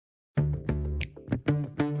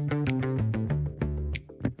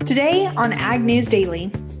Today on Ag News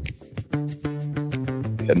Daily.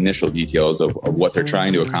 Initial details of what they're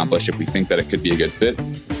trying to accomplish. If we think that it could be a good fit,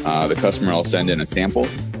 the customer will send in a sample,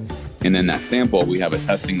 and then that sample, we have a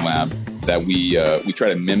testing lab that we try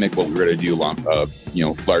to mimic what we were to do along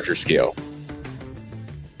larger scale.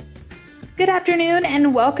 Good afternoon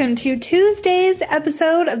and welcome to Tuesday's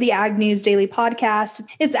episode of the Ag News Daily podcast.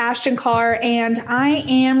 It's Ashton Carr and I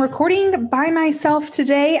am recording by myself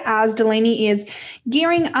today as Delaney is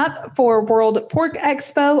gearing up for World Pork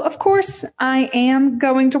Expo. Of course, I am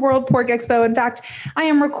going to World Pork Expo. In fact, I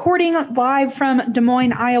am recording live from Des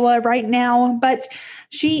Moines, Iowa right now, but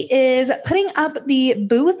she is putting up the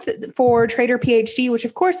booth for Trader PhD, which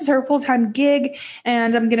of course is her full-time gig.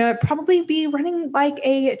 And I'm going to probably be running like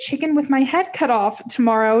a chicken with my head cut off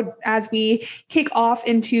tomorrow as we kick off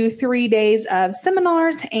into 3 days of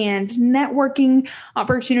seminars and networking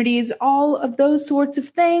opportunities, all of those sorts of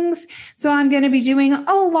things. So I'm going to be doing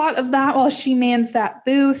a lot of that while she mans that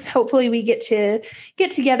booth. Hopefully we get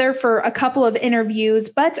together for a couple of interviews,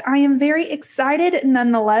 but I am very excited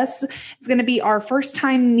nonetheless. It's going to be our first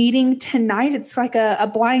time meeting tonight. It's like a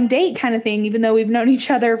blind date kind of thing, even though we've known each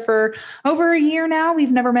other for over a year now.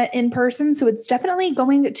 We've never met in person, so it's definitely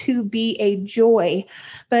going to be a joy.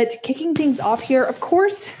 But kicking things off here, of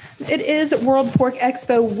course, it is World Pork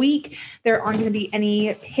Expo week. There aren't going to be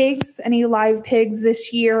any live pigs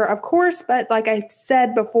this year, of course. But like I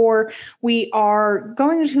said before, we are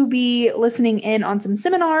going to be listening in on some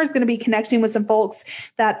seminars, going to be connecting with some folks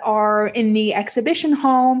that are in the exhibition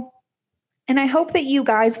hall. And I hope that you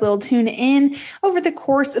guys will tune in over the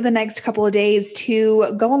course of the next couple of days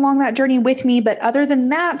to go along that journey with me. But other than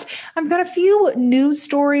that, I've got a few news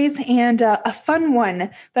stories and a fun one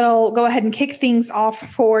that I'll go ahead and kick things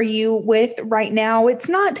off for you with right now. It's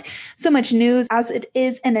not so much news as it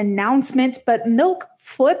is an announcement, but Milk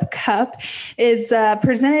Flip Cup is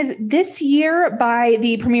presented this year by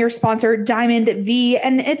the premier sponsor Diamond V.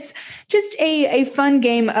 And it's just a fun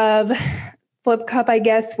game of Flip Cup, I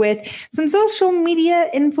guess, with some social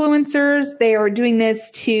media influencers. They are doing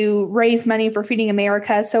this to raise money for Feeding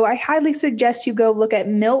America. So I highly suggest you go look at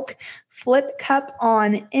Milk Flip Cup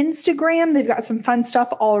on Instagram. They've got some fun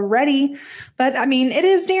stuff already. But I mean, it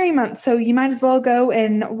is Dairy Month, so you might as well go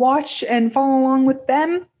and watch and follow along with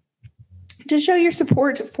them to show your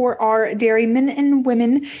support for our dairy men and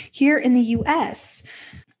women here in the U.S.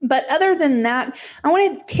 But other than that, I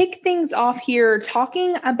want to kick things off here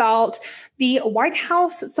talking about the White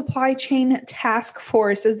House Supply Chain Task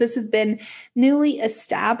Force, as this has been newly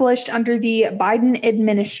established under the Biden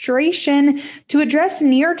administration to address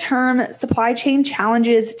near-term supply chain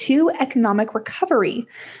challenges to economic recovery.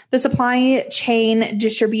 The Supply Chain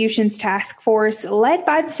Distributions Task Force, led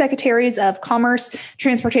by the Secretaries of Commerce,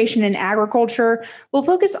 Transportation, and Agriculture, will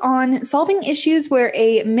focus on solving issues where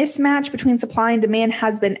a mismatch between supply and demand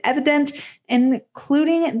has been evident,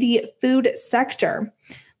 including the food sector.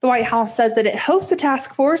 The White House says that it hopes the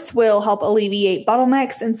task force will help alleviate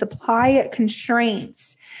bottlenecks and supply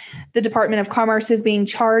constraints. The Department of Commerce is being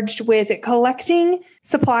charged with collecting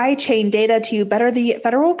supply chain data to better the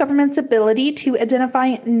federal government's ability to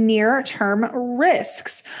identify near-term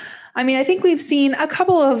risks. I mean, I think we've seen a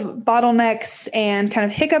couple of bottlenecks and kind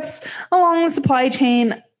of hiccups along the supply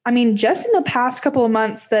chain, I mean, just in the past couple of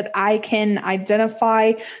months that I can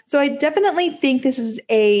identify. So I definitely think this is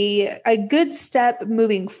a good step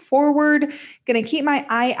moving forward. Going to keep my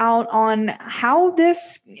eye out on how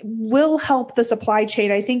this will help the supply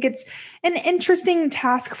chain. I think it's an interesting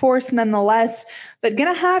task force nonetheless, but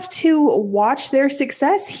going to have to watch their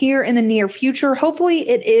success here in the near future. Hopefully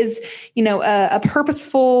it is, a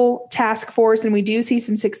purposeful task force and we do see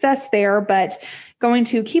some success there, but going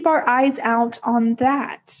to keep our eyes out on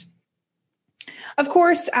that. Of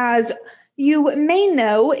course, as you may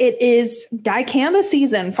know, it is dicamba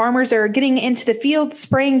season. Farmers are getting into the field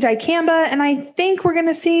spraying dicamba, and I think we're going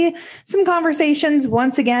to see some conversations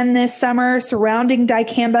once again this summer surrounding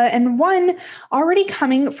dicamba, and one already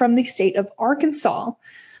coming from the state of Arkansas.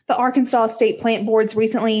 The Arkansas State Plant Boards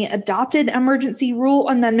recently adopted emergency rule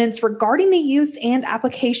amendments regarding the use and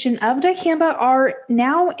application of dicamba are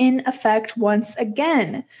now in effect once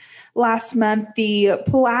again. Last month, the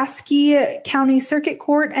Pulaski County Circuit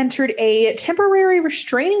Court entered a temporary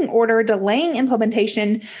restraining order delaying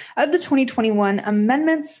implementation of the 2021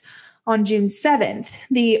 amendments. On June 7th,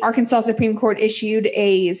 the Arkansas Supreme Court issued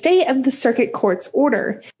a State of the Circuit Court's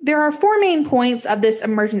order. There are 4 main points of this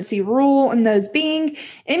emergency rule, and those being,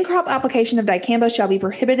 in-crop application of dicamba shall be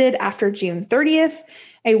prohibited after June 30th.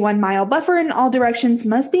 A 1-mile buffer in all directions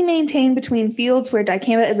must be maintained between fields where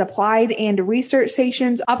dicamba is applied and research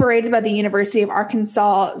stations operated by the University of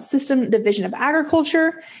Arkansas System Division of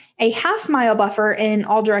Agriculture. A 1/2-mile buffer in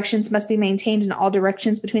all directions must be maintained in all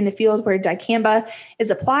directions between the fields where dicamba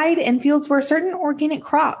is applied and fields where certain organic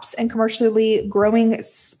crops and commercially growing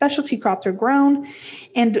specialty crops are grown.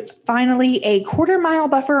 And finally, a 1/4-mile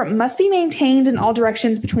buffer must be maintained in all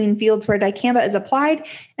directions between fields where dicamba is applied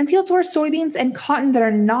and fields where soybeans and cotton that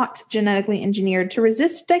are not genetically engineered to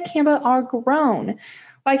resist dicamba are grown.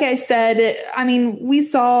 Like I said, we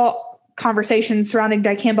saw conversations surrounding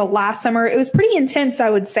dicamba last summer. It was pretty intense,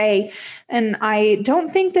 I would say. And I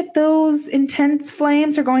don't think that those intense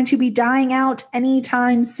flames are going to be dying out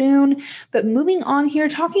anytime soon. But moving on here,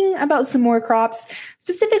 talking about some more crops,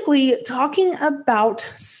 specifically talking about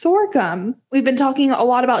sorghum. We've been talking a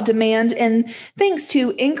lot about demand, and thanks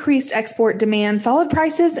to increased export demand, solid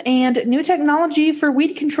prices, and new technology for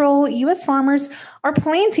weed control, U.S. farmers are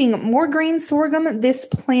planting more green sorghum this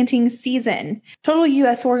planting season. Total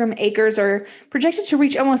U.S. sorghum acres are projected to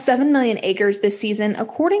reach almost 7 million acres this season,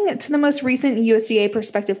 according to the most recent USDA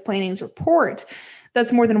Prospective Plantings report.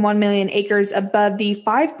 That's more than 1 million acres above the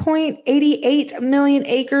 5.88 million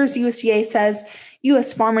acres USDA says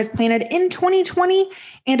U.S. farmers planted in 2020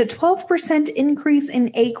 and a 12% increase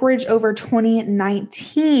in acreage over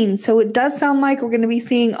 2019. So it does sound like we're going to be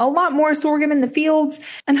seeing a lot more sorghum in the fields,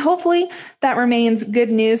 and hopefully that remains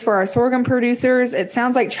good news for our sorghum producers. It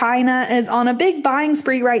sounds like China is on a big buying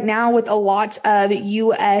spree right now with a lot of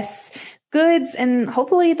U.S. goods, and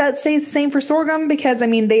hopefully that stays the same for sorghum because,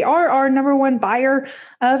 they are our number one buyer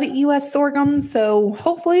of U.S. sorghum. So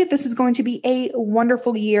hopefully this is going to be a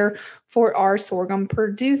wonderful year for our sorghum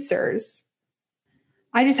producers.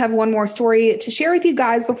 I just have one more story to share with you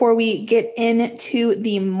guys before we get into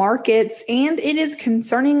the markets, and it is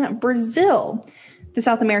concerning Brazil. The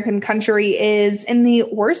South American country is in the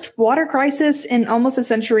worst water crisis in almost a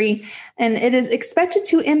century, and it is expected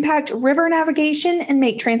to impact river navigation and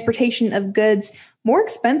make transportation of goods more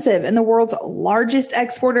expensive in the world's largest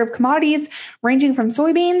exporter of commodities, ranging from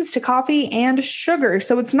soybeans to coffee and sugar.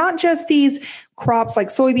 So it's not just these crops like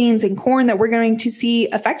soybeans and corn that we're going to see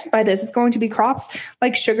affected by this. It's going to be crops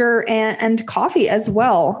like sugar and coffee as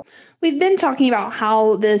well. We've been talking about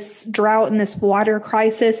how this drought and this water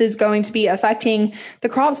crisis is going to be affecting the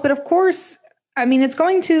crops, but of course, it's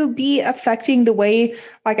going to be affecting the way,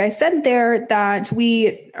 like I said there, that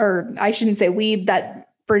that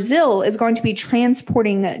Brazil is going to be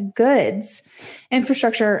transporting goods.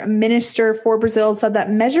 Infrastructure Minister for Brazil said that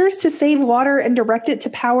measures to save water and direct it to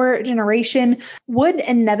power generation would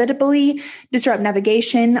inevitably disrupt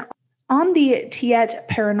navigation on the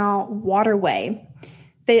Tietê-Paraná waterway.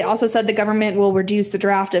 They also said the government will reduce the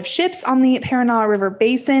draft of ships on the Paraná River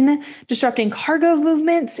Basin, disrupting cargo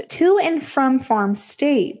movements to and from farm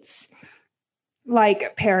states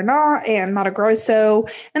like Paraná and Mato Grosso,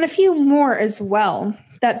 and a few more as well.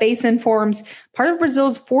 That basin forms part of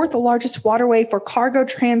Brazil's 4th largest waterway for cargo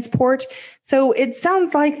transport. So it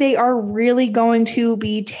sounds like they are really going to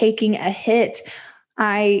be taking a hit.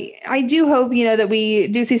 I do hope, that we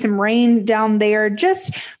do see some rain down there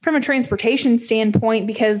just from a transportation standpoint,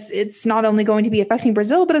 because it's not only going to be affecting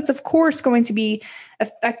Brazil, but it's of course going to be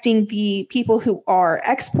affecting the people who are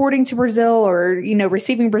exporting to Brazil or,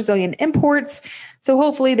 receiving Brazilian imports. So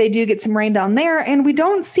hopefully they do get some rain down there and we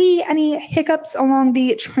don't see any hiccups along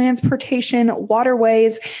the transportation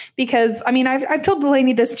waterways, because I've told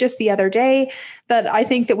Delaney this just the other day, that I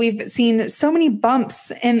think that we've seen so many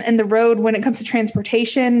bumps in the road when it comes to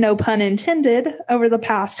transportation, no pun intended, over the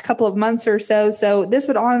past couple of months or so. So this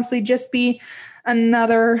would honestly just be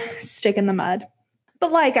another stick in the mud.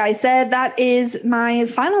 But like I said, that is my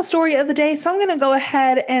final story of the day. So I'm going to go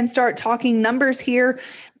ahead and start talking numbers here.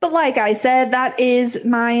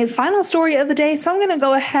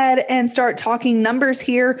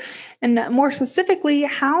 And more specifically,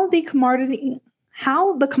 how the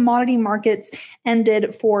commodity markets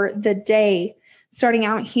ended for the day. Starting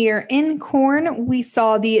out here in corn, we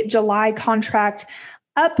saw the July contract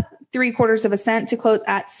up 0.75 cents to close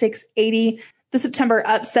at $6.80. The September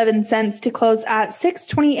up 7 cents to close at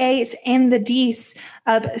 $6.28, and the DEES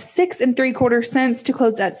up 6.75 cents to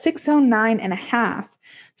close at $6.09.5.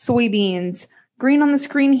 Soybeans green on the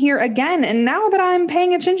screen here again, and now that I'm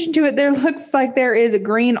paying attention to it, there looks like there is a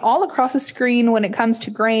green all across the screen when it comes to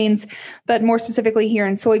grains, but more specifically here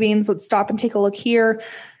in soybeans. Let's stop and take a look here.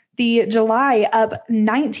 The July up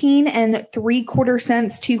 19 and 3/4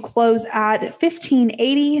 cents to close at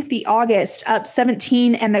 15.80. The August up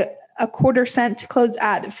 17 and a quarter cent to close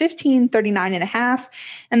at 15.39 and a half.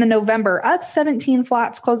 And the November up 17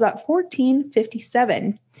 flat to close at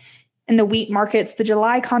 14.57. In the wheat markets, the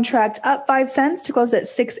July contract up 5 cents to close at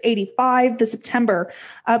 6.85. The September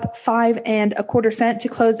up 5 and a quarter cent to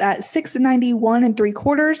close at 6.91 and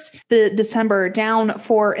 3/4. The December down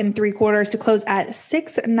 4 and 3/4 to close at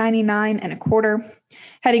 6.99 and a quarter.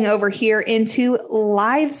 Heading over here into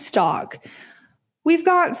livestock. We've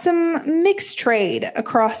got some mixed trade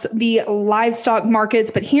across the livestock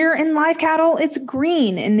markets, but here in live cattle, it's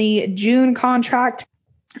green in the June contract.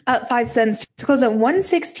 Up 5 cents to close at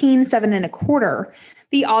 116.7 and a quarter.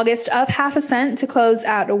 The August up 0.5 cent to close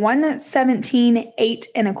at 117.8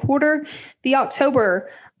 and a quarter. The October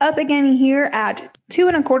up again here at 2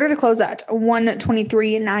 1/4 to close at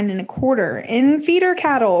 123.9 and a quarter. In feeder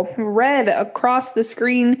cattle, red across the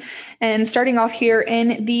screen, and starting off here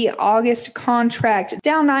in the August contract,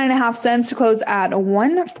 down 9.5 cents to close at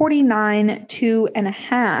 149.2 and a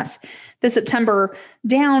half. The September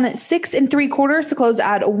down 6 3/4 to close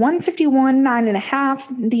at 151.9 and a half.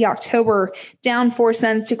 The October down 4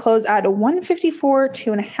 cents to close at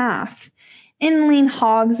 154.2 and a half. In lean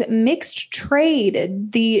hogs, mixed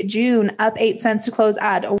trade. The June up 8 cents to close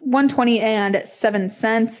at 120.7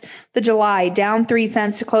 cents. The July down 3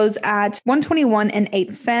 cents to close at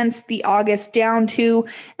 121.8 cents. The August down 2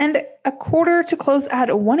 1/4 to close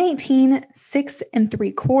at 118.6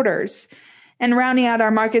 3/4. And rounding out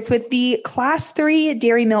our markets with the Class 3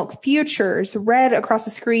 dairy milk futures, red across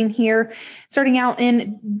the screen here, starting out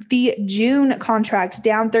in the June contract,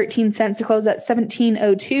 down 13 cents to close at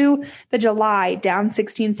 17.02. The July down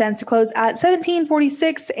 16 cents to close at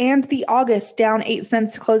 17.46. And the August down 8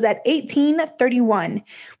 cents to close at 18.31.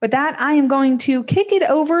 With that, I am going to kick it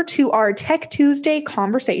over to our Tech Tuesday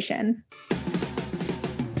conversation.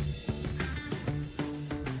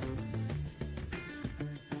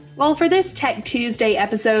 Well, for this Tech Tuesday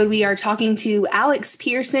episode, we are talking to Alex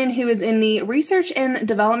Pearson, who is in the Research and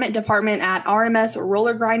Development Department at RMS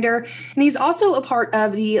Roller Grinder, and he's also a part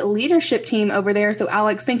of the leadership team over there. So,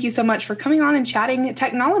 Alex, thank you so much for coming on and chatting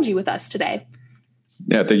technology with us today.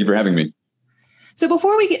 Yeah, thank you for having me. So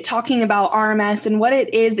before we get talking about RMS and what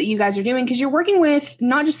it is that you guys are doing, because you're working with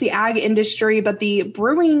not just the ag industry, but the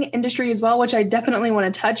brewing industry as well, which I definitely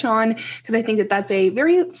want to touch on because I think that that's a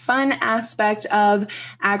very fun aspect of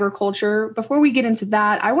agriculture. Before we get into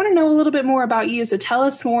that, I want to know a little bit more about you. So tell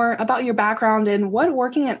us more about your background and what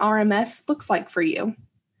working at RMS looks like for you.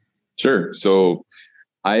 Sure. So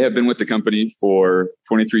I have been with the company for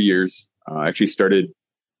 23 years. I actually started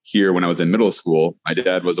here when I was in middle school. My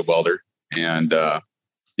dad was a welder. And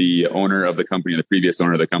the owner of the company, the previous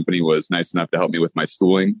owner of the company, was nice enough to help me with my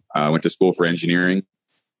schooling. I went to school for engineering,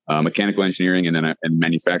 mechanical engineering, and then and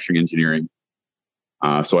manufacturing engineering.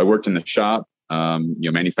 So I worked in the shop,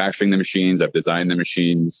 manufacturing the machines. I've designed the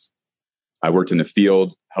machines. I worked in the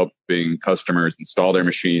field, helping customers install their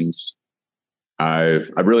machines. I've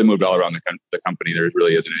really moved all around the company. There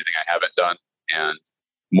really isn't anything I haven't done. And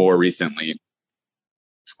more recently,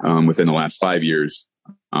 within the last 5 years,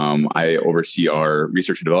 I oversee our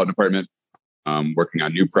research and development department, working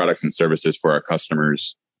on new products and services for our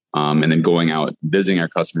customers, and then going out visiting our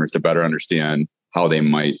customers to better understand how they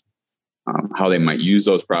might use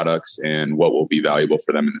those products and what will be valuable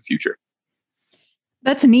for them in the future.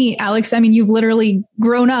 That's neat, Alex. I mean, you've literally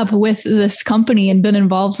grown up with this company and been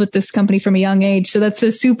involved with this company from a young age. So that's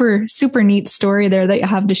a super, super neat story there that you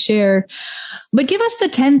have to share. But give us the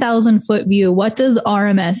 10,000 foot view. What does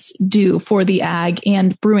RMS do for the ag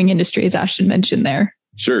and brewing industry, as Ashton mentioned there?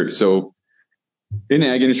 Sure. So in the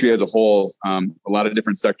ag industry as a whole, a lot of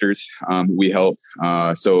different sectors we help.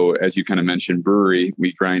 So as you kind of mentioned, brewery,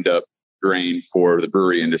 we grind up grain for the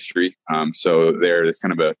brewery industry. So it's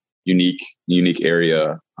kind of a unique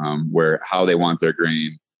area where how they want their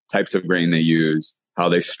grain, types of grain they use, how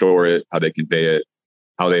they store it, how they convey it,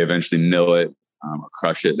 how they eventually mill it or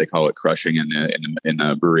crush it. They call it crushing in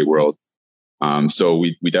the brewery world. So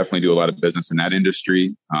we definitely do a lot of business in that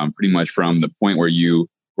industry, pretty much from the point where you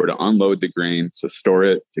were to unload the grain, so store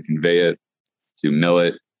it, to convey it, to mill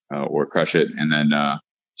it or crush it, and then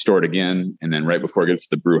store it again, and then right before it gets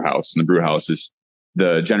to the brew house. And the brew house is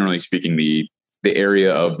generally speaking the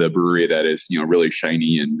area of the brewery that is, really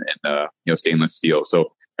shiny and stainless steel.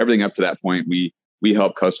 So everything up to that point, we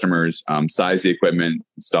help customers size the equipment,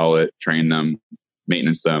 install it, train them,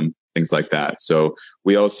 maintenance them, things like that. So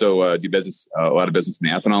we also do a lot of business in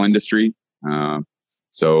the ethanol industry.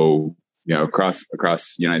 Across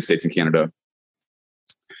the United States and Canada.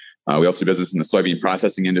 We also do business in the soybean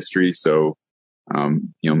processing industry. So,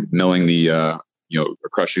 milling or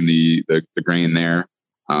crushing the grain there.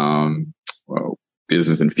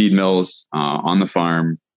 Business in feed mills, on the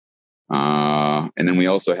farm. And then we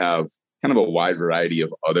also have kind of a wide variety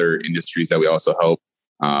of other industries that we also help,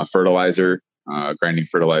 fertilizer, grinding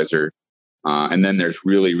fertilizer. And then there's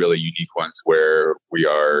really, really unique ones where we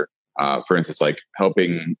are, for instance, like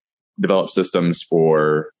helping develop systems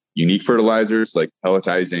for unique fertilizers, like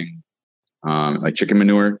pelletizing, like chicken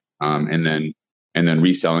manure, and then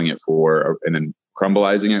reselling it and then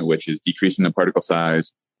crumbleizing it, which is decreasing the particle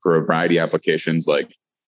size for a variety of applications. Like,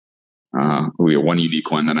 one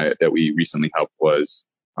unique one that we recently helped was,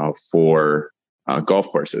 for, golf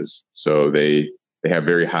courses. So they have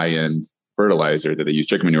very high end fertilizer that they use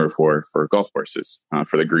chicken manure for golf courses,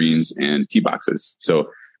 for the greens and tee boxes. So,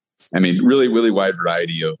 I mean, really, really wide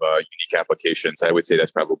variety of, unique applications. I would say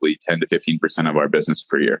that's probably 10 to 15% of our business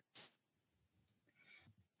per year.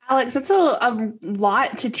 Alex, that's a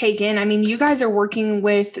lot to take in. I mean, you guys are working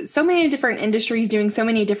with so many different industries, doing so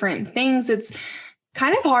many different things. It's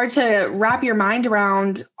kind of hard to wrap your mind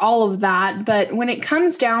around all of that. But when it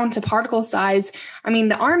comes down to particle size, I mean,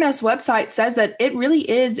 the RMS website says that it really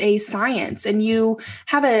is a science, and you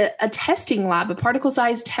have a testing lab, a particle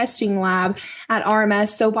size testing lab at RMS.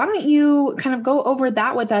 So why don't you kind of go over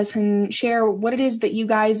that with us and share what it is that you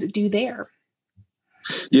guys do there?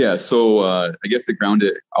 Yeah. So, I guess to ground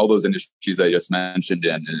it, all those industries I just mentioned,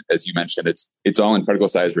 and as you mentioned, it's all in particle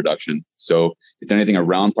size reduction. So it's anything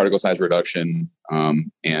around particle size reduction,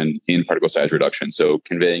 and in particle size reduction. So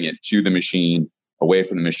conveying it to the machine, away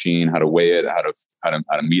from the machine, how to weigh it, how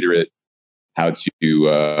to meter it, how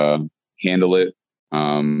to, handle it,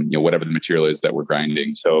 whatever the material is that we're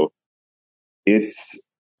grinding. So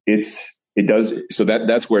it does. So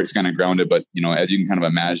that's where it's kind of grounded. But, as you can kind of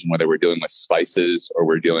imagine, whether we're dealing with spices or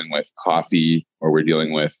we're dealing with coffee or we're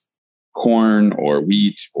dealing with corn or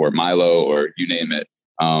wheat or Milo or you name it,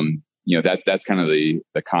 that's kind of the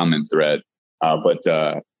common thread. But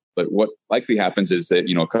what likely happens is that,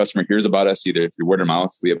 a customer hears about us either through word of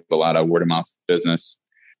mouth. We have a lot of word of mouth business,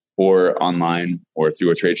 or online, or through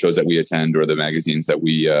our trade shows that we attend, or the magazines that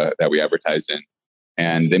we advertise in.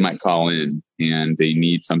 And they might call in and they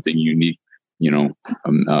need something unique,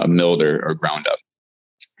 milled or ground up.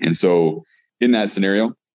 And so in that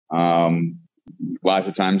scenario, lots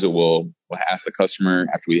of times we'll ask the customer,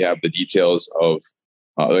 after we have the details of,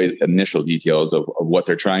 initial details of what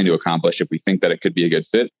they're trying to accomplish, if we think that it could be a good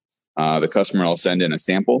fit, the customer will send in a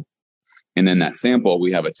sample. And then that sample,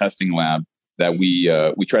 we have a testing lab that we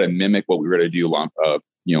try to mimic what we were to do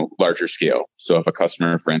larger scale. So if a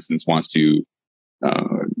customer, for instance, wants to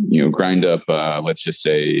grind up, let's just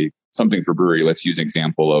say something for brewery. Let's use an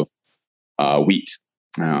example of wheat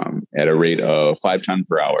at a rate of 5 tons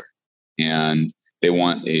per hour. And they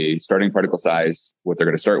want a starting particle size. What they're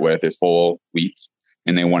going to start with is whole wheat,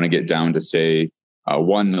 and they want to get down to, say,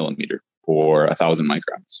 1 millimeter or 1,000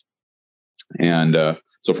 microns. And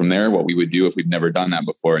so from there, what we would do if we've never done that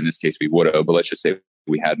before, in this case we would have, but let's just say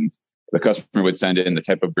we hadn't, the customer would send in the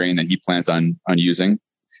type of grain that he plans on using.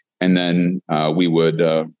 And then we would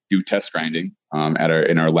do test grinding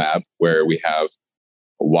in our lab, where we have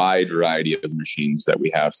a wide variety of machines that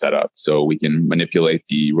we have set up. So we can manipulate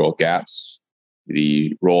the roll gaps,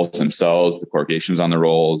 the rolls themselves, the corrugations on the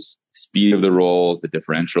rolls, speed of the rolls, the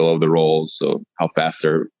differential of the rolls, so how fast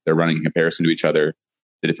they're running in comparison to each other,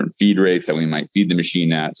 the different feed rates that we might feed the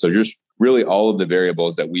machine at. So just really all of the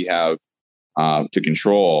variables that we have to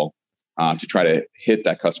control to try to hit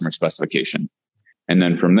that customer specification. And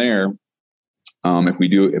then from there, if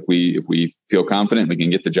we feel confident we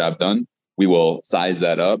can get the job done, we will size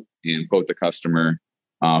that up and quote the customer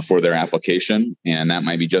for their application. And that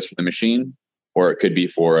might be just for the machine, or it could be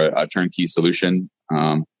for a turnkey solution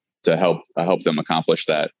to help them accomplish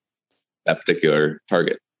that particular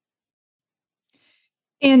target.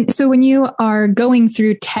 And so when you are going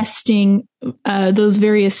through testing those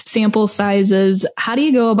various sample sizes, how do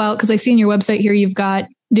you go about, because I see on your website here, you've got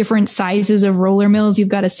different sizes of roller mills. You've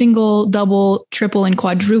got a single, double, triple, and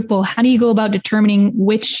quadruple. How do you go about determining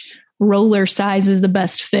which roller size is the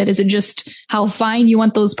best fit? Is it just how fine you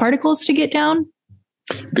want those particles to get down?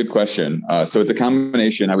 Good question. So it's a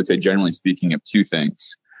combination, I would say, generally speaking, of two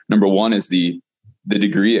things. Number one is the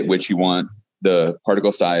degree at which you want the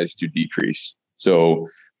particle size to decrease. So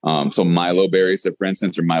Milo berries, for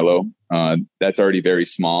instance, or Milo, that's already very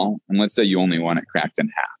small. And let's say you only want it cracked in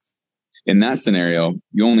half. In that scenario,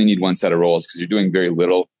 you only need one set of rolls because you're doing very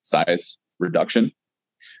little size reduction.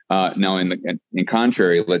 Now, in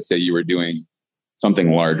contrary, let's say you were doing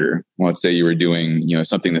something larger. Let's say you were doing,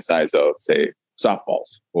 something the size of, say,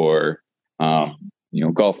 softballs or,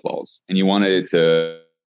 golf balls, and you wanted it to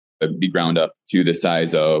be ground up to the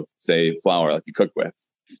size of, say, flour like you cook with.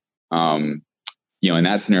 In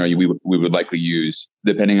that scenario, we would likely use,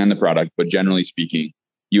 depending on the product, but generally speaking,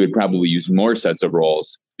 you would probably use more sets of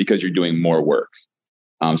rolls because you're doing more work.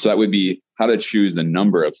 So that would be how to choose the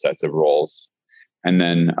number of sets of rolls. And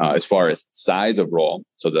then as far as size of roll,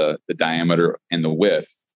 so the diameter and the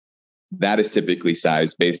width, that is typically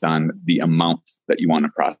sized based on the amount that you want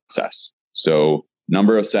to process. So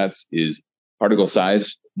number of sets is particle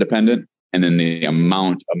size dependent, and then the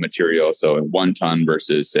amount of material, so 1 ton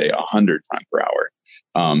versus, say, 100 ton per hour,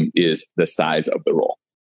 is the size of the roll.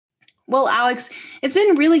 Well, Alex, it's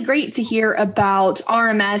been really great to hear about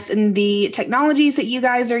RMS and the technologies that you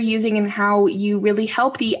guys are using and how you really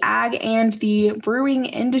help the ag and the brewing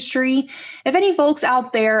industry. If any folks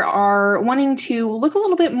out there are wanting to look a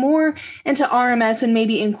little bit more into RMS and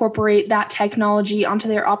maybe incorporate that technology onto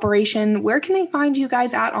their operation, where can they find you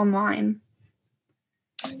guys at online?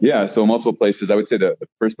 Yeah, so multiple places. I would say the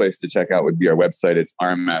first place to check out would be our website. It's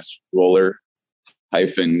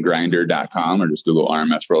rmsroller-grinder.com, or just Google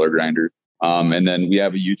RMS Roller Grinder. And then we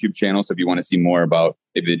have a YouTube channel. So if you want to see more about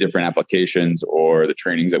maybe the different applications or the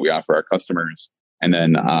trainings that we offer our customers, and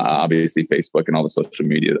then obviously Facebook and all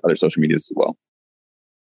the other social medias as well.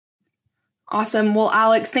 Awesome. Well,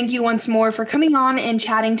 Alex, thank you once more for coming on and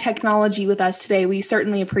chatting technology with us today. We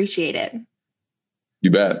certainly appreciate it.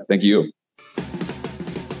 You bet. Thank you.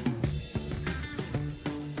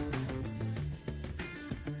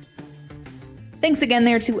 Thanks again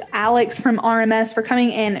there to Alex from RMS for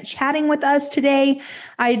coming and chatting with us today.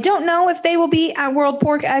 I don't know if they will be at World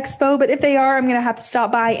Pork Expo, but if they are, I'm going to have to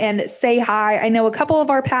stop by and say hi. I know a couple of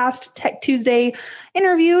our past Tech Tuesday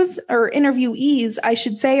interviewees, I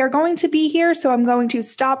should say, are going to be here. So I'm going to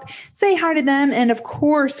stop, say hi to them, and of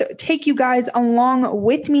course, take you guys along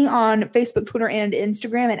with me on Facebook, Twitter, and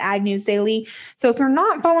Instagram at Ag News Daily. So if you're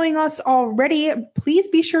not following us already, please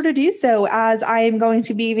be sure to do so, as I am going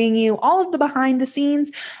to be giving you all of the behind the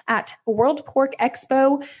scenes at World Pork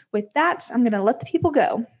Expo. With that, I'm going to let the people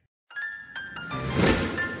go.